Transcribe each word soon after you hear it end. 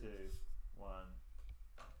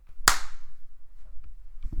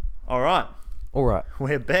All right, Alright,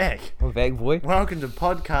 we're back. we're back, boy. Welcome to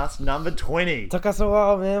podcast number 20. Took us a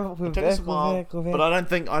while, man. We're It took back, us a while, we're back. but I don't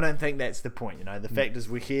think that's the point. You know, the fact is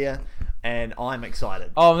we're here, and I'm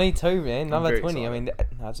excited. Oh, me too, man. Number very 20. excited. I mean,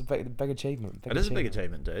 that's a big achievement. It is a big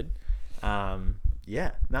achievement, dude.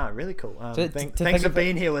 Yeah, no, really cool. To Thanks think for of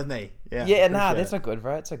being here with me. Yeah, Nah, appreciate that's it. so good,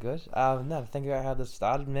 bro. It's so good. To think about how this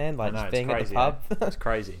started, man. Like, I know, just it's being crazy, at the pub. It's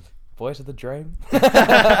crazy. Voice of the dream. No.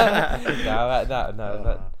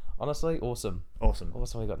 But honestly, awesome. Awesome.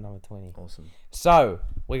 We got number 20. Awesome. So,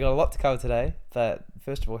 we got a lot to cover today. But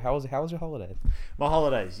first of all, how was your holiday? My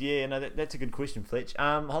holidays, yeah, no, that's a good question, Fletch.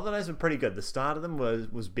 Holidays were pretty good. The start of them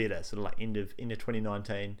was better, sort of like end of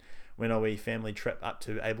 2019, when our family trip up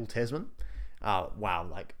to Abel, Tasman. Wow,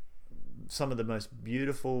 like some of the most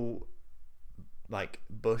beautiful like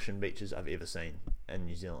bush and beaches I've ever seen in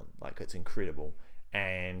New Zealand. Like, it's incredible,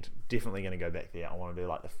 and definitely going to go back there. I want to do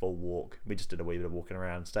like the full walk. We just did a wee bit of walking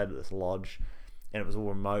around, stayed at this lodge, and it was all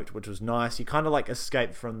remote, which was nice. You kind of like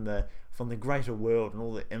escape from the greater world and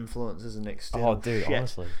all the influences and external shit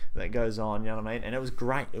honestly, that goes on, you know what I mean? And it was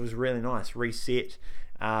great. It was really nice. Reset,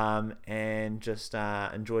 and just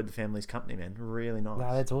enjoyed the family's company, man. Really nice.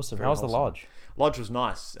 No, that's awesome. Very How was the wholesome. lodge? Lodge was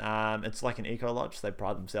nice. It's like an eco lodge. So they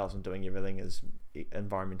pride themselves on doing everything as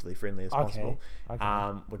environmentally friendly as possible.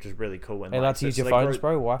 Okay. Which is really cool. And Are you allowed to use your phones,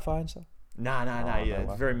 bro? Wi-Fi and stuff? No. Yeah,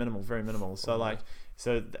 it's very minimal. So like,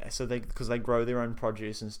 so they, because they grow their own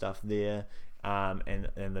produce and stuff there. And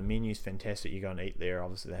the menu's fantastic. You go and eat there.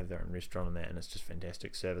 Obviously, they have their own restaurant and that, and it's just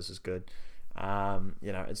fantastic. Service is good.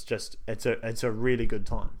 You know, it's a really good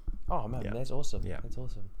time. Oh man, Yeah. that's awesome. Yeah. That's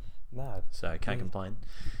awesome. No. So can't complain.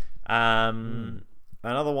 And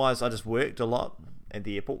otherwise, I just worked a lot at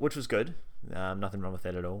the airport, which was good. Nothing wrong with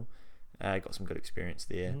that at all. Got some good experience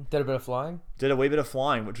there. Did a bit of flying. Did a wee bit of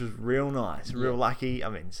flying, which was real nice, real lucky. I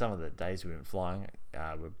mean, some of the days we went flying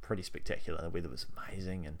were pretty spectacular. The weather was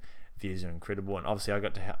amazing and views are incredible. And obviously, I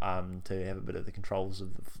got to have a bit of the controls of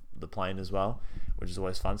the plane as well, which is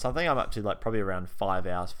always fun. So I think I'm up to like probably around 5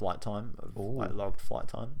 hours flight time, like logged flight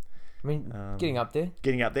time. I mean, getting up there.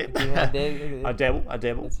 I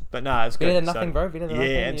dabble. But no, it's good. Better than nothing, bro. Better than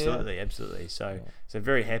nothing. Absolutely. So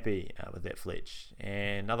very happy with that, Fletch.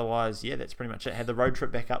 And otherwise, yeah, that's pretty much it. Had the road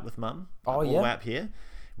trip back up with Mum. All the way up here,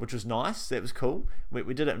 which was nice. That was cool.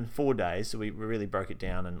 We did it in 4 days, so we really broke it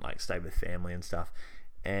down and like stayed with family and stuff.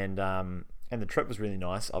 And the trip was really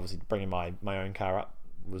nice. Obviously, bringing my own car up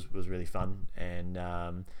was really fun.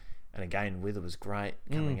 And again, weather was great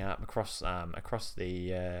coming up across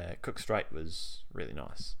the Cook Strait was really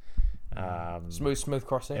nice. Smooth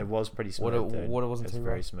crossing. It was pretty smooth. Water wasn't it was too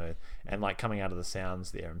very rough. smooth, and like coming out of the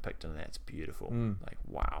sounds there in Picton, that's beautiful. Like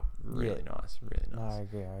wow, really nice. No, I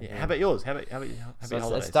agree. Yeah. How about yours? How about your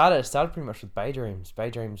holidays? It started pretty much with Bay Dreams. Bay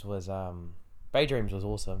Dreams was awesome.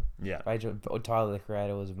 Yeah. Tyler, the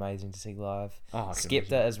creator, was amazing to see live.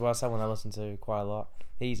 Skepta as well, someone I listened to quite a lot.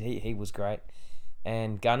 He was great.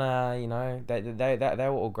 And Gunna, you know, they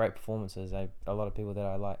were all great performances. A lot of people that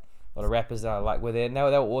I like, a lot of rappers that I like were there, and they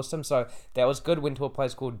were awesome. So that was good. Went to a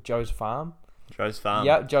place called Joe's Farm. Joe's Farm.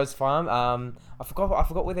 Yeah, Joe's Farm. I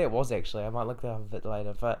forgot where that was actually. I might look that up a bit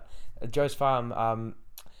later. But Joe's Farm,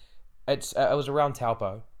 it was around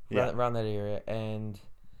Taupo, around that area, and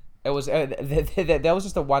it was that was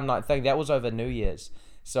just a one night thing. That was over New Year's,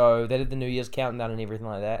 so they did the New Year's countdown and everything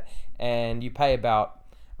like that. And you pay about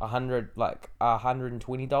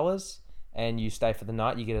 $120, and you stay for the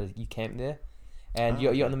night. You camp there, and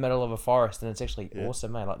you're in the middle of a forest, and it's actually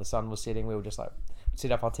awesome, man. Like, the sun was setting. We were just like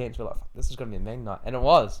set up our tents. We're like, this is gonna be a mean night, and it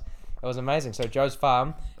was amazing. So Joe's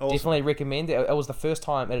Farm, definitely recommend it. It was the first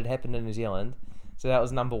time it had happened in New Zealand. So that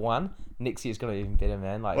was number one. Next year's gonna be even better,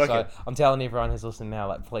 man. Like, so I'm telling everyone who's listening now,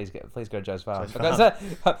 like, please go to Joe's Farm.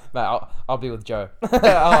 Mate, I'll be with Joe.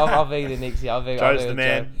 I'll be there next year. Joe's the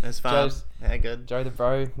man. It's fun. Yeah, good. Joe the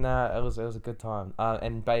bro. Nah, it was a good time.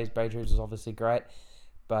 And Bay Dreams was obviously great,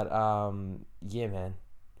 but yeah, man.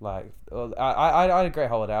 Like, I had a great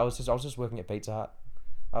holiday. I was just working at Pizza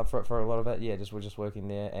Hut. For a lot of it, we're just working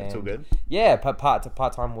there, and it's all good. Yeah,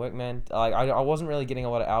 part time work, man. Like, I wasn't really getting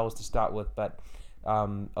a lot of hours to start with, but a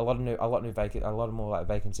lot more like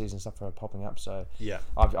vacancies and stuff are popping up. So yeah,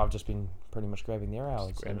 I've just been pretty much grabbing their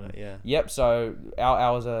hours. Yep. So our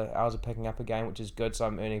hours are picking up again, which is good. So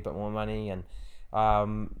I'm earning a bit more money, and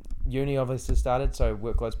uni obviously started, so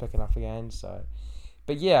workload's picking up again. So,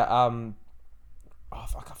 but yeah, I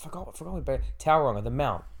forgot Tauranga, the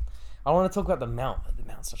Mount. I want to talk about the Mount. The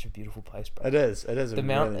Mount's such a beautiful place, bro. It is. The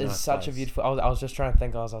Mount is such a beautiful. I was just trying to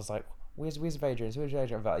think. I was like, where's Adrian's? Where's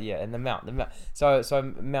Adrian? Yeah, and the Mount. So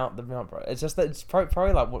the Mount, bro. It's just that it's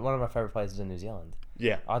probably like one of my favorite places in New Zealand.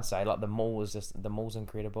 Yeah. I'd say like the mall's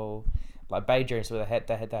incredible. Like Bay Drinks where they had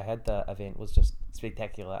the event was just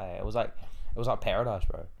spectacular. It was like paradise,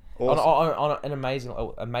 bro. Awesome. On an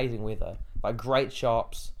amazing weather. Like great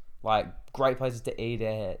shops, like great places to eat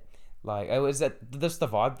at. Like it was the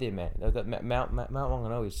vibe there, man. Mount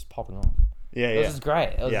Maunganui is just popping off. Yeah, It was just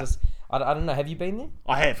great. It was just I don't know. Have you been there?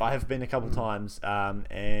 I have been a couple times,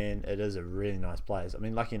 and it is a really nice place. I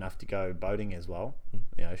mean, lucky enough to go boating as well,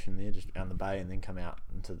 the ocean there, just down the bay, and then come out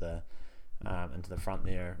into the front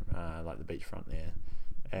there, like the beach front there,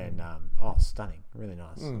 and stunning, really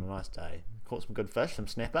nice, a nice day. Caught some good fish, some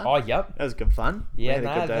snapper. Oh, yep. That was good fun. Yeah, had a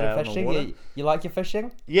good day bit out on of the fishing. water. You like your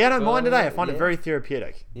fishing? Yeah, I don't mind today. I find it very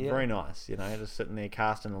therapeutic. Yeah. Very nice. Just sitting there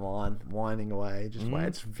casting a line, winding away. Just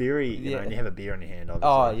it's very, you know, and you have a beer in your hand, obviously.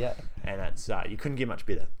 Oh, yeah. And it's you couldn't get much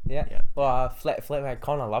better. Yeah. Yeah. Well, flatmate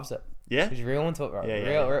Connor loves it. Yeah. He's real into it, bro.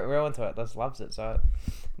 Yeah, Real into it. Just loves it. So,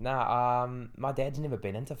 my dad's never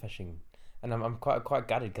been into fishing, and I'm quite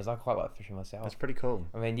gutted because I quite like fishing myself. That's pretty cool.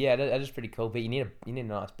 I mean, yeah, it is pretty cool, but you need a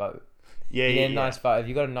nice boat. Yeah, You need a nice boat. If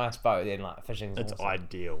you got a nice boat, then like fishing's It's awesome.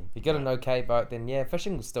 ideal. If you got an okay boat, then yeah,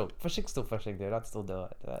 fishing's still fishing, dude. I'd still do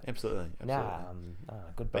it. Absolutely. Good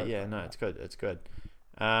boat. But yeah, no, it's good. It's good.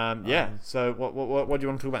 So what do you want to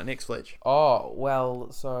talk about next, Fletch? Oh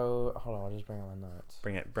well, so hold on, I'll just bring up my notes.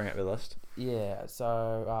 Bring up the list. Yeah,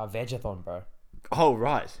 so Vegathon, bro. Oh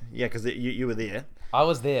right, yeah, because you were there. I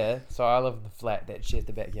was there, so I live in the flat that shares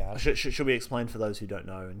the backyard. Should we explain for those who don't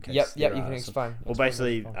know? In case Yep, you can explain. Well,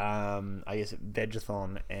 basically, I guess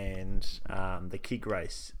Vegathon and the Keg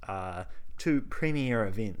Race are two premier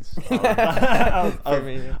events of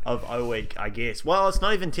O Week, I guess. Well, it's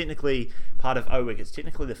not even technically part of O Week. It's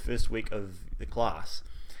technically the first week of the class,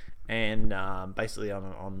 and basically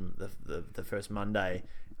on the first Monday,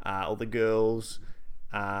 all the girls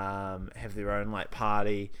have their own like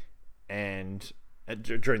party, and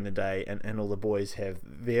during the day, and all the boys have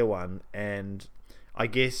their one. And I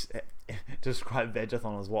guess describe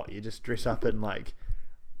Vegathon as what you just dress up in like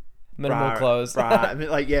Minimal clothes. I mean,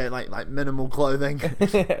 like minimal clothing,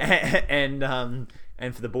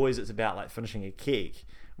 and for the boys, it's about like finishing a keg,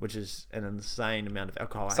 which is an insane amount of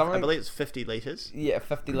alcohol. I believe it's 50 liters. Yeah,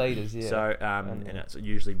 50 liters. Yeah. So and it's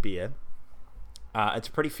usually beer. It's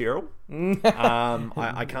pretty feral.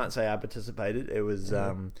 I can't say I participated. It was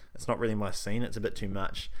it's not really my scene. It's a bit too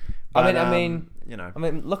much. But, I mean,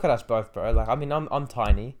 look at us both, bro. Like, I mean, I'm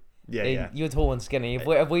tiny. Yeah. You're tall and skinny.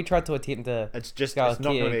 If we tried to attempt to, it's not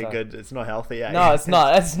going to be good. It's not healthy. Eh? No, it's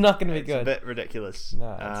not. It's not going to be good. It's a bit ridiculous.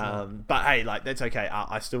 No, it's not. But hey, like that's okay.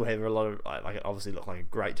 I still have a lot of like. It obviously looked like a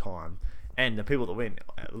great time, and the people that went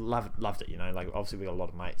loved it. Like obviously we got a lot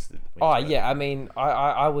of mates. I mean,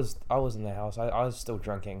 I was in the house. I was still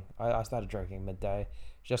drinking. I started drinking midday,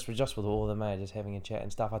 just with all of them, mate, just having a chat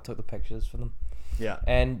and stuff. I took the pictures for them. Yeah.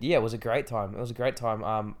 And yeah, it was a great time.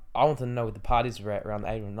 I wanted to know what the parties were at around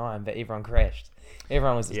 8 or 9, but everyone crashed.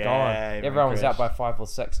 Everyone was just gone. Everyone was out by 5 or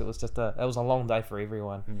 6. It was a long day for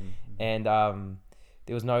everyone. And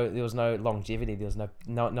there was no longevity. There was no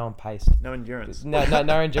pace. No endurance. No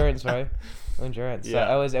endurance, bro. No endurance.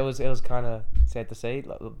 Yeah. So it was kind of sad to see,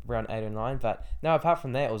 like around 8 or 9. But no, apart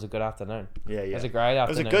from that, it was a good afternoon. Yeah. It was a great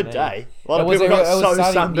afternoon. It was a good day. A lot of people got so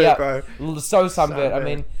sunburned, bro. So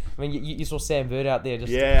sunburned. I mean, you saw Sam Bird out there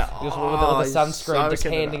just with the sunscreen, just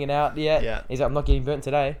handing it out. Yeah. He's like, I'm not getting burnt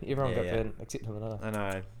today. Everyone got burnt except him and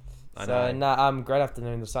I. I know. So great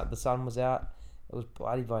afternoon. The sun was out. It was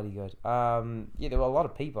bloody good. There were a lot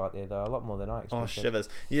of people out there though, a lot more than I expected. Oh, shivers.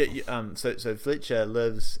 So Fletcher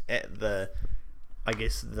lives at the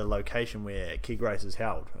location where Keg Race is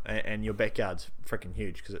held, and your backyard's freaking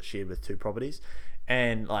huge because it's shared with 2 properties.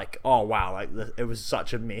 And like, oh wow, like it was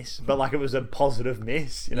such a mess, but like it was a positive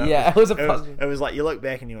mess, you know. Yeah, it was a positive. It was like you look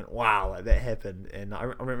back and you went, wow, like that happened. And I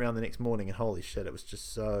went around the next morning and holy shit, it was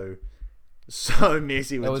just so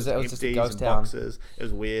messy. It was just a ghost town. Boxes. It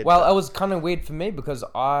was weird. Well, it was kind of weird for me because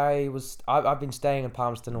I've been staying in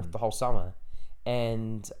Palmerston the whole summer,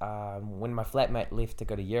 and when my flatmate left to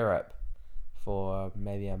go to Europe for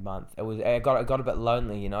maybe a month, it got a bit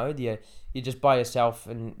lonely, you know. You're just by yourself,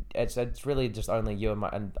 and it's really just only you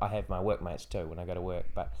and I have my workmates too when I go to work,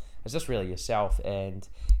 but it's just really yourself. And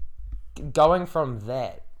going from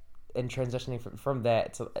that and transitioning from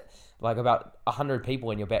that to like about 100 people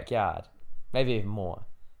in your backyard, maybe even more,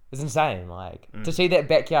 it's insane. Like to see that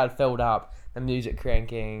backyard filled up, the music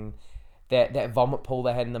cranking. That vomit pool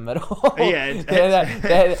they had in the middle.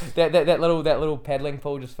 that little paddling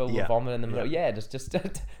pool just filled with vomit in the middle. Yeah, just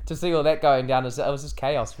to see all that going down, it was just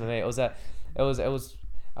chaos for me. It was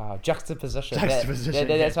juxtaposition. Juxtaposition,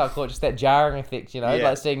 That's how I call it. Just that jarring effect, Yeah.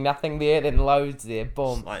 like seeing nothing there, then loads there,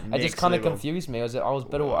 boom. Like It just next kind of level. confused me. I was a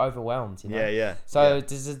bit overwhelmed, Yeah. So yeah.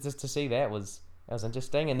 just to see that was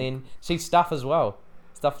interesting, and then see stuff as well.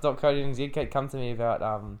 Stuff.co.nz come to me about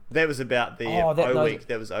That was about the week.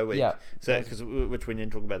 That was O week. Yeah. So which we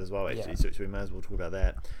didn't talk about as well actually. Yeah. So we may as well talk about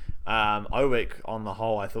that. O week on the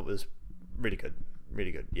whole, I thought was really good.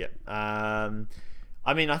 Really good. Yeah.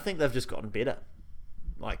 I mean, I think they've just gotten better.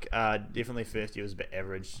 Like, definitely first year was a bit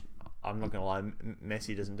average. I'm not gonna lie,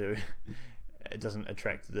 Massey doesn't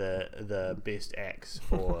attract the best acts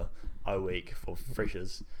for O week for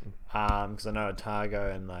freshers. Because I know Otago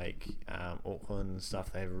and like Auckland and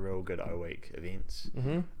stuff, they have real good O week events.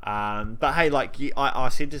 Mm-hmm. But hey, like I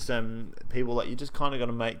said to some people, like you just kind of got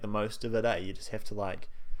to make the most of it. You just have to like,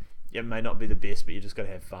 it may not be the best, but you just got to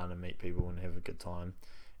have fun and meet people and have a good time.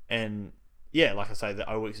 And yeah, like I say, the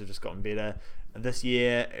O weeks have just gotten better. This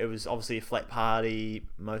year, it was obviously a flat party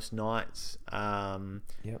most nights.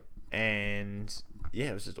 Yep. And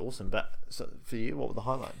yeah, it was just awesome. But so for you, what were the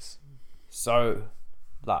highlights? So,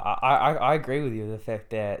 like, I agree with you. The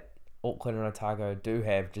fact that Auckland and Otago do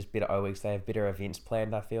have just better O weeks. They have better events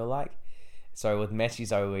planned, I feel like. So with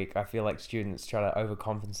Massey's O week, I feel like students try to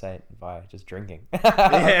overcompensate by just drinking.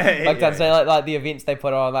 I'd say like the events they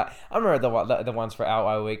put on. Like I remember the ones for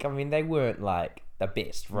our O week. I mean, they weren't like the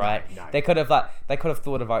best, right? No. They could have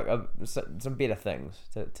thought of like some better things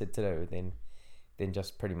to do than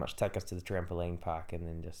just pretty much take us to the trampoline park and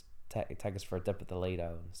then just take us for a dip at the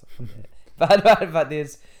Lido and stuff like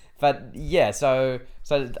that. But yeah, so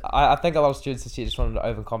I think a lot of students this year just wanted to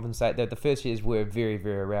overcompensate. The first years were very,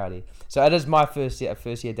 very rowdy. So it is my first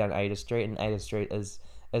year down Ada Street, and Ada Street is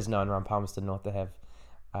known around Palmerston North to have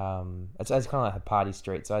it's kind of like a party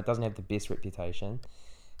street, so it doesn't have the best reputation.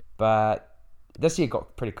 But this year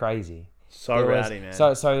got pretty crazy. So rowdy, man.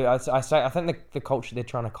 So I think the culture they're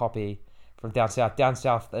trying to copy from down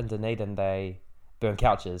south in Dunedin, they burn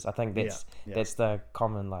couches. I think that's the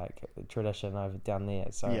common like tradition over down there.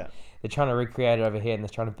 So they're trying to recreate it over here, and they're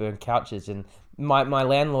trying to burn couches. And my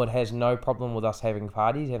landlord has no problem with us having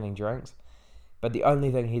parties, having drinks, but the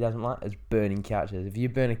only thing he doesn't like is burning couches. If you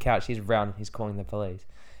burn a couch, he's calling the police.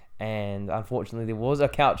 And unfortunately, there was a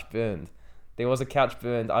couch burned.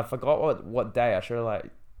 I forgot what day. I should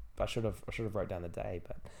have wrote down the day,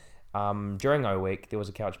 but during O week there was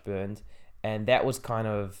a couch burned, and that was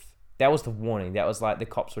the warning. That was like the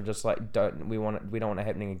cops were just like, we don't want it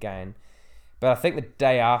happening again. But I think the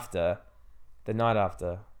night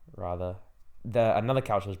after, another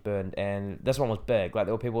couch was burned, and this one was big. Like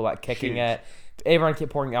there were people like kicking it. Everyone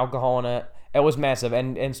kept pouring alcohol on it. It was massive,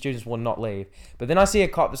 and students would not leave. But then I see a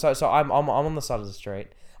cop. So I'm on the side of the street.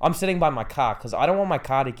 I'm sitting by my car because I don't want my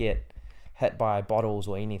car to get hit by bottles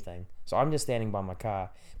or anything. So I'm just standing by my car.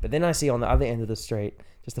 But then I see on the other end of the street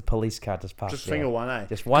just a police car just passed. Just single one, eh?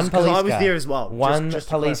 Just one police car. I was there as well. One just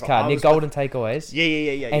police car near Golden Takeaways.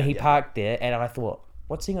 Yeah. And he parked there, and I thought,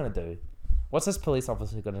 what's he going to do? What's this police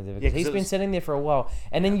officer going to do? Because he's been sitting there for a while.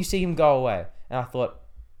 And then you see him go away. And I thought,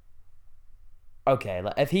 okay,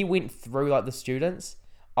 like if he went through like the students,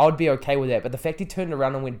 I would be okay with that. But the fact he turned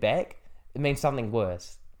around and went back, it means something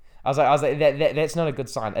worse. I was like, that's not a good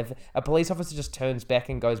sign. If a police officer just turns back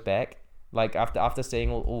and goes back, like after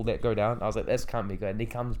seeing all that go down, I was like, this can't be good. And he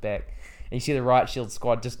comes back, and you see the Riot Shield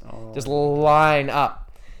squad just line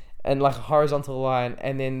up, and like a horizontal line,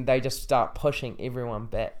 and then they just start pushing everyone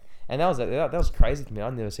back. And that was crazy to me.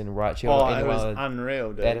 I've never seen a Riot Shield. Oh, it was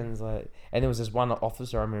unreal, dude. And there was this one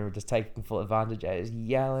officer I remember just taking full advantage of it, just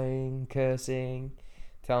yelling, cursing,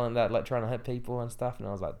 telling that, like trying to hit people and stuff, and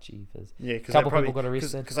I was like, jeepers. Yeah, because a couple people got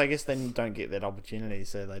arrested. Because I guess they don't get that opportunity,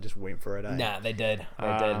 so they just went for it. Nah, they did.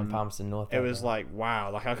 They did in Palmerston North. It was like,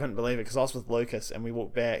 wow, like I couldn't believe it because I was with Lucas and we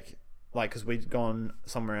walked back, like because we'd gone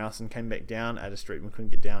somewhere else and came back down at a street and we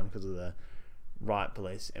couldn't get down because of the riot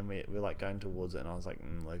police, and we're like going towards it, and I was like,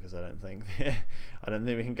 Lucas, I don't think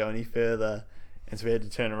we can go any further. And so we had to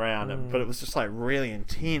turn around, but it was just like really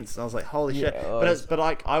intense. And I was like, "Holy shit!" But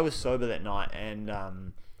like I was sober that night, and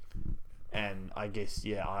I guess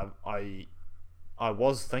I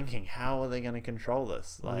was thinking, how are they going to control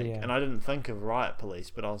this? Like, and I didn't think of riot police,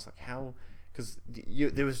 but I was like, how? Because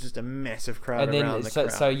there was just a massive crowd around the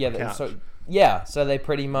couch. So they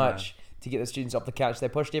pretty much to get the students off the couch, they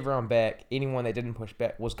pushed everyone back. Anyone that didn't push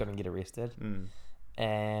back was going to get arrested.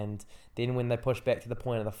 And then when they pushed back to the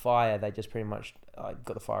point of the fire, they just pretty much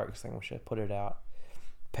got the fire extinguisher, put it out,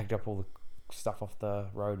 picked up all the stuff off the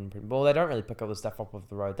road, and they don't really pick up the stuff off of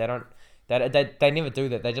the road. They never do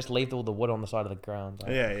that. They just leave all the wood on the side of the ground.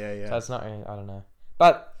 Yeah. So it's not really, I don't know.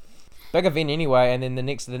 But big event anyway. And then the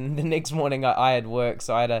next morning I had work,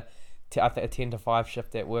 so I had I think a 10 to 5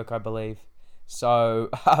 shift at work, I believe. So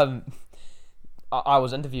I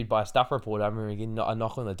was interviewed by a staff reporter. I remember getting a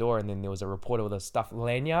knock on the door, and then there was a reporter with a stuffed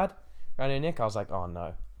lanyard around her neck. I was like, oh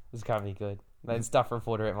no, this can't be good. Then staff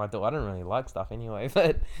reporter at my door. I don't really like stuff anyway,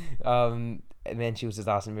 but and then she was just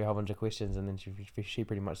asking me a whole bunch of questions, and then she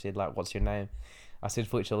pretty much said like, "What's your name?" I said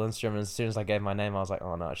Fletcher Lindstrom, and as soon as I gave my name, I was like,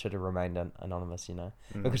 "Oh no, it should have remained anonymous,"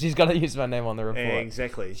 because she's gonna use my name on the report. Yeah,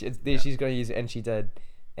 exactly. She's gonna use it, and she did.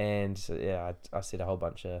 And so, yeah, I said a whole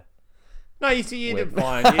bunch of. No, you did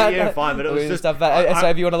fine. You did fine, but it was just... Stuff, so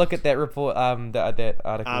if you want to look at that report, that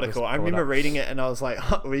article. I remember reading it, and I was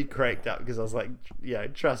like, we cracked up, because I was like,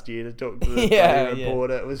 trust you to talk to the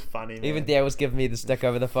reporter. It was funny, man. Even Dad was giving me the stick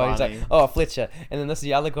over the phone. He's like, oh, Fletcher. And then this is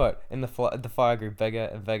the other quote. And the fire grew bigger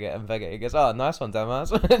and bigger and bigger. He goes, oh, nice one, dumbass.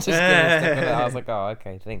 Just give me a stick with it. I was like, oh,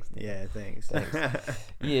 okay, thanks. Dad. Yeah, thanks.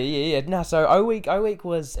 Yeah. No, so O week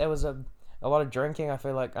was a lot of drinking. I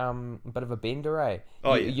feel like a bit of a bender, eh?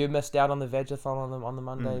 You missed out on the vegathon on the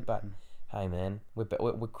Monday, but hey, man, we're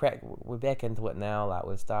back into it now. Like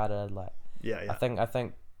we've started. Like I think.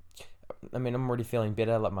 I mean, I'm already feeling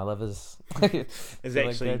better. Like my liver's is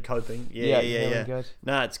actually good. Coping. Yeah. Good.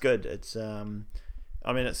 No, it's good. It's I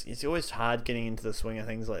mean, it's always hard getting into the swing of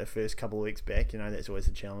things. Like the first couple of weeks back, that's always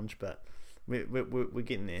a challenge, but. We're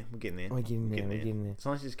getting there. We're getting there. As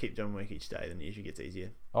long as you just keep doing work each day, then it usually gets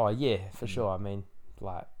easier. Oh yeah, for sure. I mean,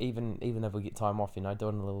 like even if we get time off, doing a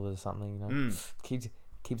little bit of something, keeps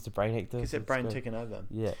the brain active. Keeps that brain ticking over.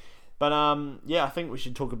 Yeah. But I think we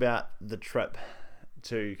should talk about the trip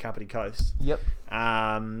to Kapiti Coast. Yep.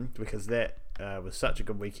 Because that was such a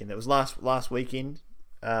good weekend. That was last weekend.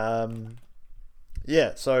 So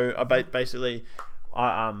I basically.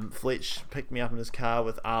 Fletch picked me up in his car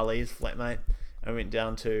with Ali's flatmate and went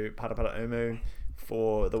down to Parapara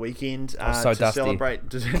for the weekend to celebrate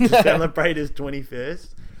his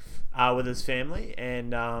 21st with his family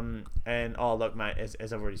and oh look mate,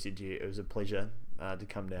 as I've already said to you, it was a pleasure to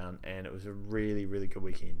come down, and it was a really, really good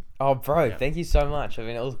weekend. Oh bro, thank you so much. I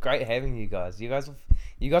mean, it was great having you guys. You guys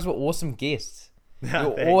were awesome guests. You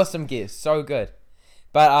were awesome guests, so good.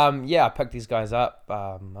 But I picked these guys up.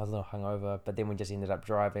 I was a little hungover, but then we just ended up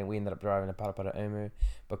driving. We ended up driving to Parapara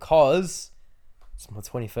because it's my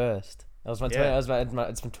 21st. It's my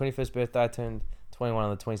 21st birthday. I turned 21 on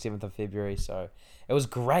the 27th of February, so it was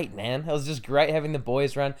great, man. It was just great having the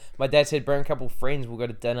boys around. My dad said bring a couple of friends. We'll go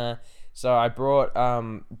to dinner. So I brought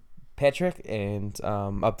Patrick and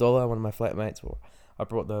Abdullah, one of my flatmates. I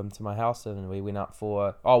brought them to my house, and we went up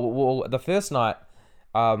for the first night.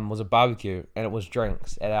 Was a barbecue, and it was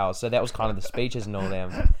drinks at ours, so that was kind of the speeches and all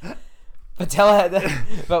them. But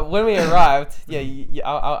but when we arrived,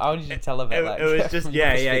 I want you to tell about that. It was just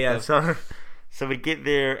So we get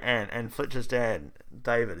there, and Fletcher's dad,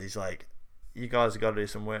 David, he's like, "You guys have got to do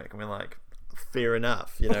some work," and we're like, "Fair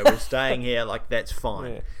enough, we're staying here, like that's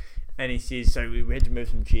fine." Yeah. And he says, so we had to move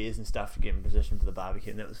some chairs and stuff to get in position for the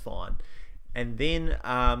barbecue, and that was fine. And then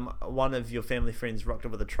one of your family friends rocked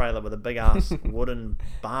up with a trailer with a big ass wooden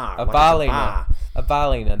bar. A barlina.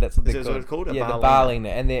 That's what they're called. The barlina.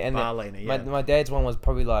 And my dad's one was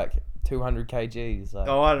probably like 200 kgs. Like,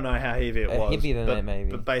 I don't know how heavy it was. Heavier than that,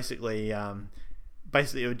 maybe. But basically, it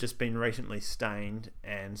had just been recently stained,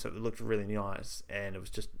 and so it looked really nice, and it was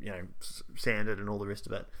just sanded and all the rest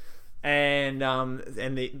of it. And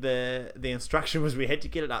the instruction was we had to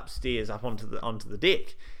get it upstairs up onto the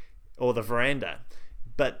deck. Or the veranda,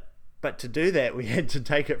 but to do that we had to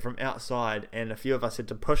take it from outside, and a few of us had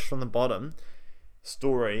to push from the bottom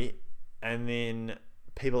story, and then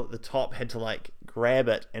people at the top had to like grab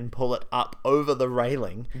it and pull it up over the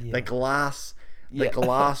railing, the glass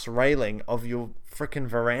railing of your freaking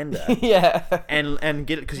veranda, and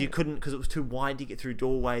get it because it was too wide to get through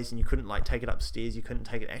doorways, and you couldn't like take it upstairs, you couldn't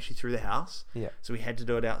take it actually through the house, so we had to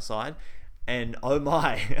do it outside. And oh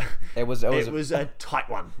my, it was a tight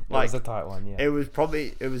one. Like, it was a tight one, yeah. It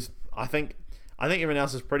was. I think everyone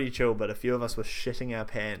else was pretty chill, but a few of us were shitting our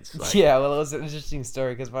pants. Like, yeah, well, it was an interesting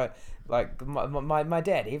story because my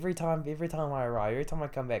dad every time I arrive, every time I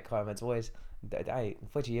come back home, it's always, hey,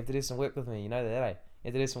 Fletcher, you have to do some work with me. You know that, eh? You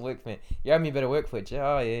have to do some work for me. You owe me a bit of work, Fletcher.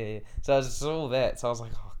 Oh yeah. So I was just all that. So I was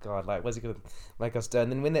like, oh god, like what's he gonna make us do?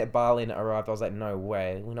 And then when that barlina arrived, I was like, no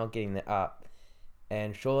way, we're not getting that up.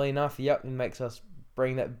 And surely enough, he makes us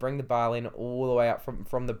bring the barlina all the way up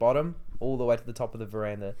from the bottom all the way to the top of the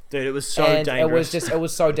veranda. Dude, it was so dangerous. It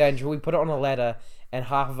was so dangerous. We put it on a ladder, and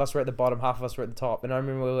half of us were at the bottom, half of us were at the top. And I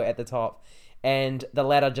remember we were at the top, and the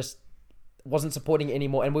ladder just wasn't supporting it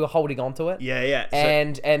anymore, and we were holding onto it. Yeah.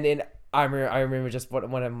 And then I remember just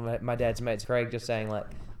one of my dad's mates, Craig, just saying like,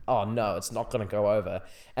 oh no, it's not going to go over.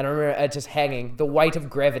 And I remember it just hanging, the weight of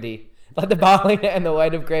gravity, like the barley and the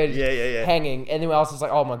weight of gravity hanging. And then I was just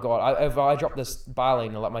like, oh my God, if I drop this barley,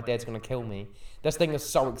 like my dad's going to kill me. This thing is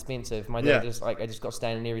so expensive. My dad I just got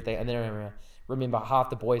stained and everything. And then I remember half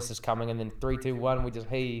the boys just coming, and then 3, 2, 1, we just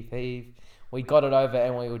heave. We got it over,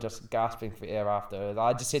 and we were just gasping for air after.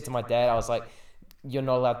 I just said to my dad, I was like, you're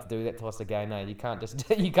not allowed to do that to us again. No, you can't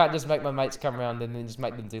just make my mates come around and then just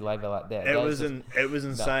make them do labour like that. It was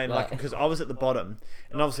insane. No. Like, because I was at the bottom,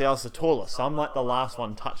 and obviously I was the tallest, so I'm like the last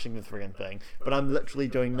one touching the friggin' thing. But I'm literally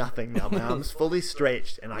doing nothing now. My arm's fully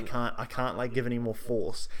stretched, and I can't like give any more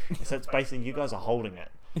force. So it's basically you guys are holding it.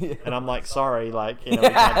 And I'm like, sorry, like, we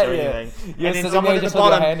can't do anything. Yeah, and then so someone at the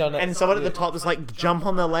bottom, and someone at Yeah. the top was like, jump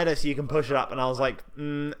on the ladder so you can push it up. And I was like,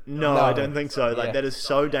 no, I don't think so. Like, that is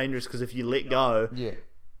so dangerous, because if you let go,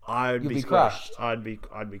 I'd be crushed. I'd be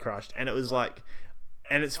crushed. And it was like,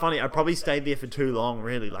 and it's funny, I probably stayed there for too long,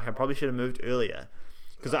 really. Like, I probably should have moved earlier,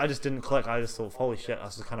 because I just didn't click. I just thought, holy shit, I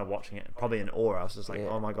was just kind of watching it, probably in awe. I was just like,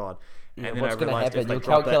 oh my God. And then I realized if they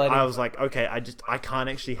dropped it, I was like, okay, I can't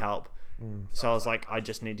actually help. So I was like, I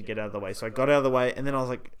just need to get out of the way. So I got out of the way, and then I was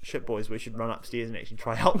like, shit, boys, we should run upstairs and actually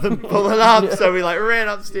try help them pull it up. So we like ran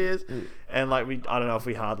upstairs, and like I don't know if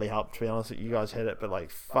we hardly helped, to be honest. You guys had it, but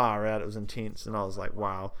like far out, it was intense. And I was like,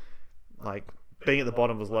 wow, like being at the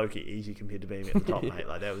bottom was low key easy compared to being at the top, mate.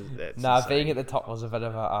 Like that's being at the top was a bit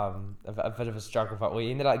of a struggle, but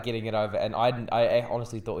we ended up getting it over, and I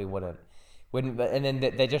honestly thought we wouldn't. And then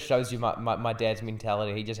that just shows you my dad's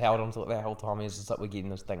mentality. He just held on to it that whole time. He was just like, we're getting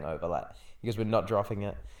this thing over, like, because we're not dropping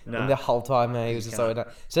it. No. And the whole time, he was just like,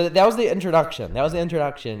 so that was the introduction.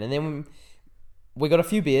 And then we got a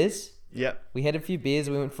few beers. Yep. We had a few beers.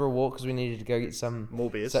 We went for a walk because we needed to go get some more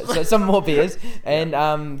beers. So some more beers. And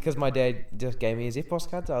because my dad just gave me his EPOS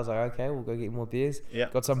card, so I was like, okay, we'll go get more beers. Yeah.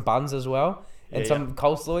 Got some buns as well, and some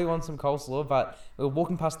coleslaw. We want some coleslaw, but we were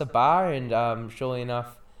walking past the bar, and surely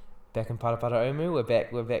enough, back in Paraparaumu,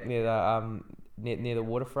 we're back near the near the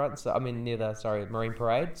waterfront. So near the Marine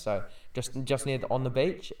Parade. So just near on the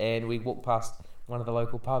beach, and we walked past one of the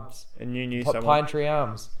local pubs. And you knew someone. Pine Tree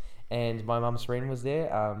Arms. And my mum's friend was there.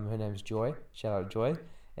 Her name's Joy. Shout out Joy.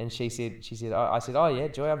 And she said, I said, oh yeah,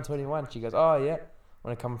 Joy, I'm 21. She goes, oh yeah,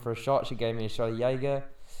 want to come for a shot? She gave me a shot of Jaeger.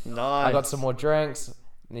 Nice. I got some more drinks.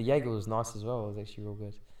 And the Jaeger was nice as well. It was actually real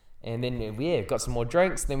good. And then got some more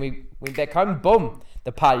drinks. Then we went back home. Boom,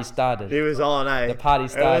 the party started. It was on, eh? The party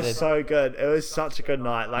started. It was so good. It was such a good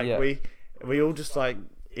night. Like we all just like.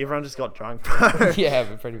 Everyone just got drunk. Yeah,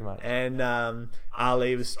 pretty much. And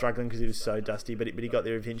Ali was struggling because he was so dusty, but he got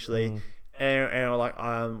there eventually.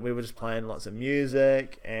 And we were just playing lots of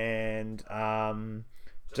music, and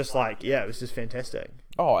just like it was just fantastic.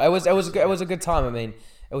 Oh, it was a good time. I mean,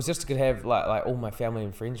 it was just good to have like all my family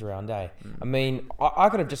and friends around. I mean, I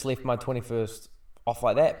could have just left my 21st off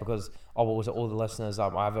like that because all the listeners. I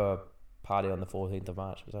have a party on the 14th of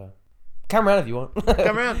March, so. Come around if you want.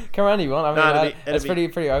 Come around if you want. I mean, it's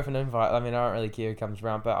pretty open invite. I mean, I don't really care who comes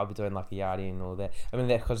around, but I'll be doing like a yardie and all that. I mean,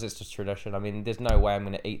 that because it's just tradition. I mean, there's no way I'm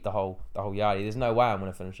going to eat the whole yardie. There's no way I'm going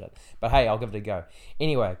to finish it. But hey, I'll give it a go.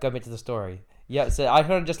 Anyway, go back to the story. Yeah, so I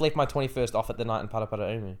could have just left my 21st off at the night in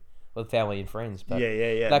Paraparaumu with family and friends. But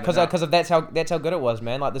because that's how good it was,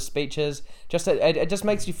 man. Like the speeches, it just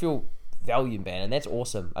makes you feel valued, man, and that's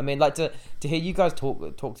awesome. I mean, like to hear you guys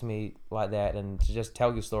talk to me like that and to just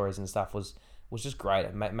tell your stories and stuff was just great.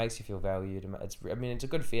 It makes you feel valued. It's a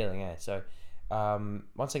good feeling, eh? So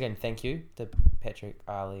once again, thank you to Patrick,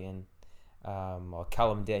 Ali, and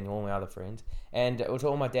Callum, Daniel, all my other friends, and to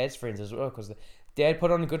all my dad's friends as well, because Dad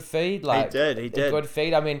put on a good feed. Like he did. A good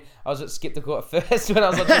feed. I mean, I was a bit skeptical at first when I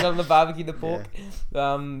was watching on the barbecue the pork,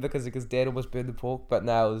 because Dad almost burned the pork, but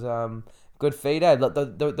no, it was good feed, eh?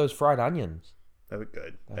 Those fried onions. They were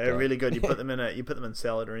good. They were really good. You put them in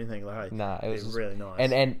salad or anything, like, hey, nah, it was really nice.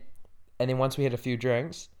 And then once we had a few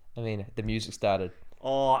drinks, I mean, the music started.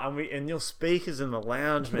 Oh, and your speakers in the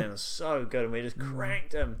lounge, man, was so good, and we just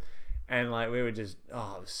cranked them, and like we were just, it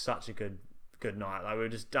was such a good night. Like we were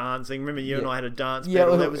just dancing. Remember, you and I had a dance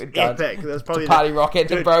battle. That was epic. That was probably party rock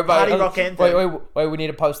anthem, bro. Party rock anthem. Wait, we need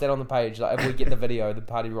to post that on the page. Like if we get the video, the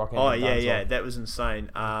party rock anthem. Oh yeah, that was insane.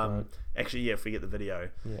 Actually, if we get the video,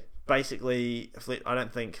 basically, I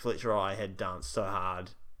don't think Fletcher or I had danced so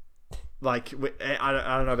hard. Like I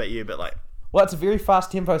don't know about you, but like, well, it's a very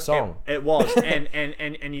fast tempo song. It was,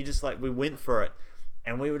 and you just like we went for it,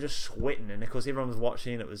 and we were just sweating, and of course everyone was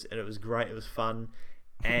watching. And it was great. It was fun.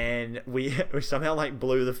 And we somehow like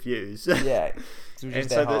blew the fuse. Yeah,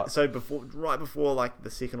 so right before like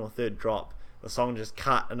the second or third drop, the song just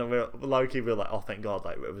cut, and we were like, oh thank God,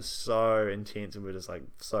 like it was so intense, and we were just like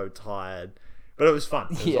so tired. But it was fun.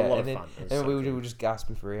 It was a lot and of then, fun. It was and so we good. were just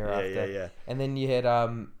gasping for air Yeah, after. yeah. And then you had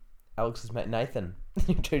Alex's mate Nathan,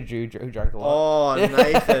 who drank a lot. Oh,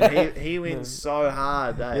 Nathan, he went so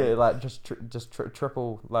hard, eh? Yeah, like just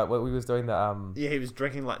triple, like what we was doing the Yeah, he was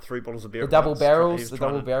drinking like 3 bottles of beer. the at double once. barrels, He was the trying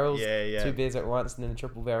double to- barrels, Yeah. 2 beers at once, and then the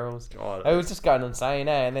triple barrels. God, It was just going insane,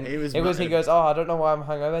 eh? And then He was he mu- goes, oh, I don't know why I'm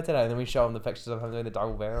hungover today. And then we show him the pictures of him doing the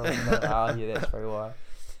double barrels. And like, oh, yeah, that's probably why.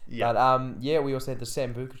 yeah, But yeah, we also had the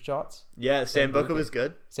Sambuca shots. yeah. Sambuca was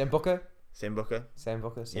good. Sambuca,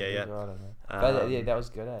 Sambuca, Yeah. I don't know. But Um, that was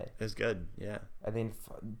good, eh? it was good. Yeah, And then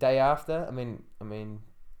day after, I mean,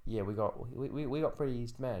 yeah, we got pretty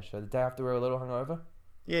smashed. So the day after we were a little hungover.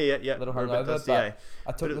 yeah. Little We're a bit hungover, pissed, but yeah.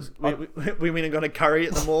 I took We went and got a curry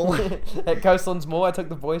at the mall. at Coastlands Mall. I took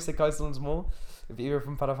the boys to Coastlands Mall. If you're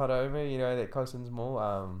from Paraparaumu, you know that Coastlands Mall.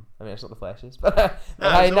 I mean, it's not the flashes, but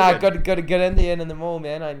hey, it's all good. good Indian in the mall,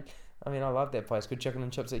 man. I mean, I love that place. Good chicken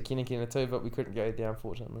and chips at Kina too, but we couldn't go there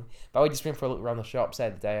unfortunately. But we just went for a look around the shop, say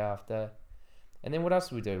the day after, and then what else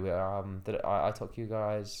did we do? I took you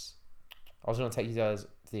guys. I was gonna take you guys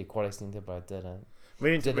to the aquatic centre, but I didn't. We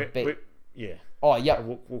went to Did the beach. yeah. Oh yeah,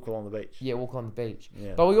 Walk along the beach. yeah, walk on the beach.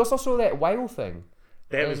 Yeah, But we also saw that whale thing.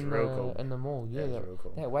 that was in, real cool. in the mall. Yeah, That was real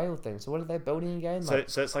cool. that whale thing. So what are they building again? So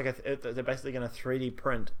it's like they're basically going to 3D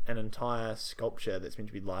print an entire sculpture that's meant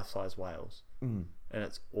to be life-size whales, and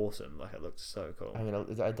it's awesome. Like it looks so cool. I mean,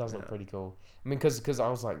 it does look Yeah. pretty cool. I mean, because I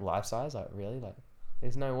was like life size, like really, like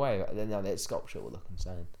there's no way. Now that sculpture would look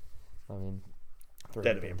insane. I mean,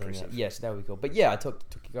 That'd be impressive. Yes, that would be cool. But yeah, I took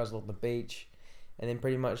you guys along the beach, and then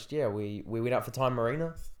pretty much we went out for Time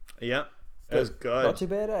Marina. Yeah, it was good. Not too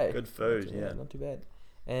bad, eh? Good food. Not too Yeah. bad, not too bad.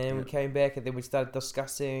 And we Yeah. came back, and then we started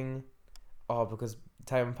discussing. Oh, because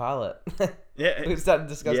Tame Impala. Yeah. We started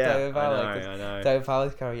discussing Yeah, Tame Impala. I know. Tame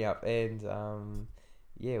Impala's coming up, and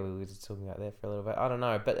yeah, we were just talking about that for a little bit. I don't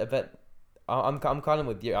know, but I'm kind of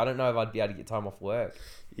with you. I don't know if I'd be able to get time off work.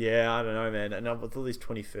 Yeah, I don't know, man. And with all these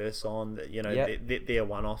 21st on, you know, Yep. they're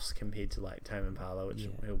one-offs compared to like Tame Impala, which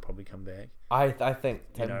Yeah. he'll probably come back. I think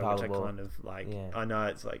You Tame know, Impala which I will. kind of like. Yeah. I know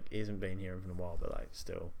it's like he hasn't been here in a while, but like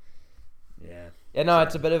still, yeah. Yeah, no, So-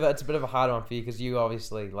 it's a bit of a hard one for you because you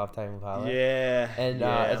obviously love Tame Impala. Yeah. And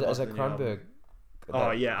yeah, as a I love the new album. Kronberg.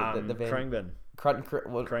 Oh yeah, the band. Krangbin.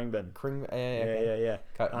 Krongbin. Yeah.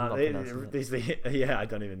 I'm not pronouncing it. These yeah, I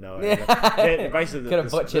don't even know. Yeah. They're basically Could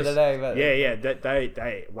have butchered it, eh? But Yeah.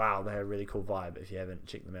 They wow, they're a really cool vibe. If you haven't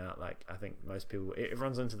checked them out, like I think most people,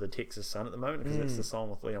 everyone's into the Texas Sun at the moment because it's the song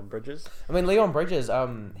with Leon Bridges. I mean, Leon Bridges,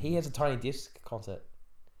 he has a Tiny Desk concert.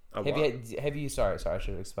 Oh, Have you? Sorry, I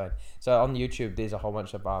should explain. So on YouTube, there's a whole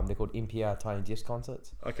bunch of they're called NPR Tiny Desk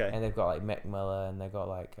concerts, Okay. and they've got like Mac Miller, and they've got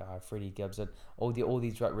like Freddie Gibbs, and all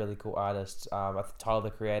these like, really cool artists. I think Tyler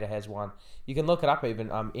the Creator has one. You can look it up even.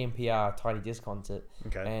 NPR Tiny Desk concert,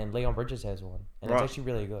 Okay. and Leon Bridges has one, and Right. it's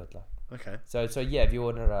actually really good. Like, Okay. so yeah, if you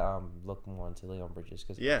want to look more into Leon Bridges,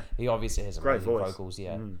 because Yeah. he obviously has Great amazing voice. vocals,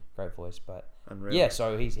 yeah, great voice, but Unreal. yeah,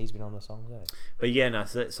 so he's been on the songs, yeah. But yeah, no.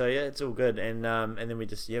 So yeah, it's all good. And then we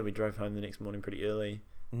just we drove home the next morning pretty early.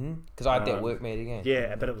 Because I had that work meeting again.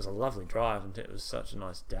 Yeah, but it was a lovely drive, and it was such a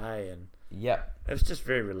nice day, and Yep. it was just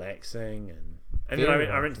very relaxing. And then Very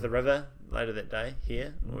I went to the river later that day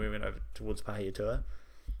here, and we went over towards Pahiatua.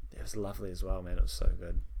 It was lovely as well, man. It was so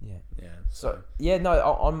good. Yeah. Yeah. So yeah, no,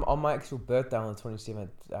 on my actual birthday on the 27th,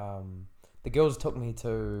 the girls took me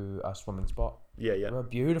to a swimming spot. yeah. A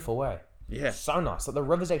beautiful way. Yeah. So nice. Like the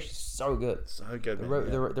river's actually so good. So good, The, man.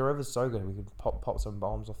 the river's so good. We could pop some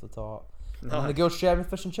bombs off the top. Nice. And the girls shared me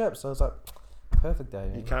fish and chips. So I was like, perfect day.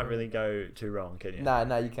 Man. You can't really go too wrong, can you? No,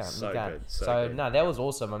 you can't. So you can't. good, so good. No, that was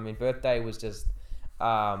awesome. I mean, birthday was just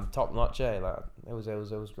top notch. Like it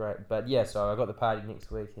was great. But yeah, so I got the party next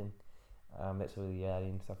week, and that's where the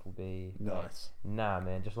outing stuff will be. Nice. Nah,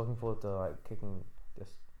 man, just looking forward to like kicking,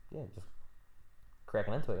 just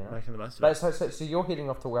cracking into it, you know. Making the most of But it. so you're heading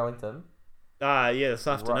off to Wellington. Yeah, this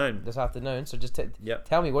afternoon. Right, this afternoon. So just Yep.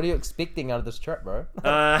 tell me, what are you expecting out of this trip, bro?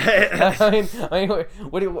 I I mean,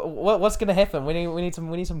 what's gonna happen? We need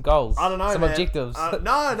some goals. don't know, some man. objectives.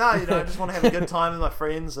 No, I just want to have a good time with my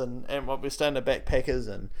friends, and we're staying at Backpackers,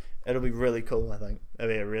 and it'll be really cool. I think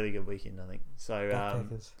it'll be a really good weekend. I think so.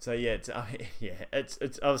 Backpackers. So yeah,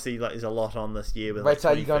 it's obviously like there's a lot on this year. With Wait, like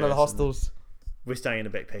so you going to the 21st, hostels? and we're staying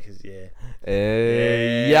in the Backpackers. Yeah.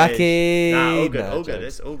 Yucky. Nah, all good. Nah, All good. jokes.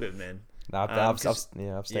 It's all good, man. Nah, I've stayed in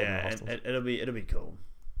the Yeah, hostels. and it'll be cool.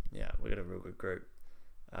 Yeah, we got a real good group,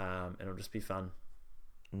 and it'll just be fun.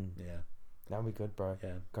 Yeah. That'll be good, bro.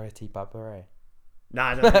 Yeah. Go to T-Papa, eh? No,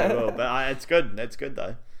 I don't think we will, but it's good. It's good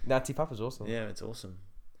though. Nah, T-Papa's awesome. Yeah, it's awesome.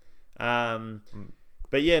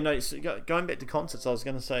 But yeah, no. So going back to concerts, I was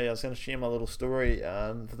going to share my little story.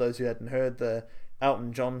 For those who hadn't heard, the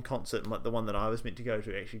Elton John concert, like the one that I was meant to go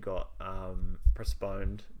to, actually got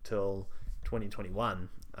postponed till 2021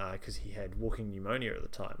 because he had walking pneumonia at the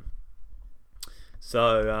time.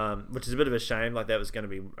 So, which is a bit of a shame. Like that was going to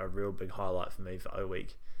be a real big highlight for me for O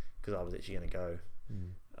Week because I was actually going to go.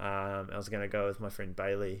 I was going to go with my friend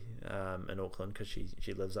Bailey in Auckland because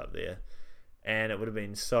she lives up there, and it would have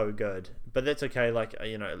been so good. But that's okay. Like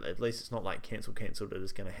at least it's not like cancelled. It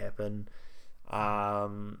is going to happen.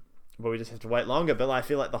 But we just have to wait longer. But I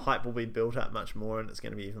feel like the hype will be built up much more, and it's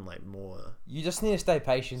going to be even like more. You just need to stay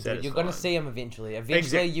patient, dude. You're going to see him eventually.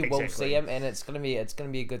 Eventually, you will see him, and it's going to be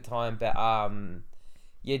a good time. But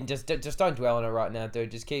yeah, just don't dwell on it right now,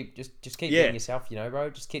 dude. Just keep being yourself, bro.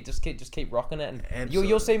 Just keep rocking it, and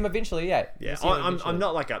you'll see him eventually. Yeah. I'm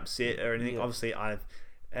not like upset or anything. Yeah. Obviously, at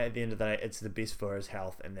the end of the day, it's the best for his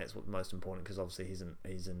health, and that's what's most important because obviously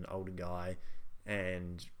he's an older guy,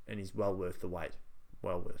 and he's well worth the wait.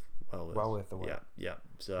 Well worth the wait. Yeah.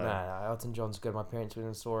 So Elton John's good. My parents went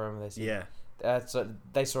and saw him. They said, so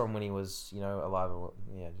they saw him when he was alive.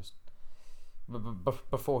 Just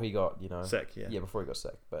before he got sick. Yeah, before he got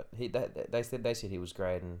sick. But they said he was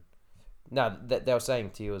great, and they were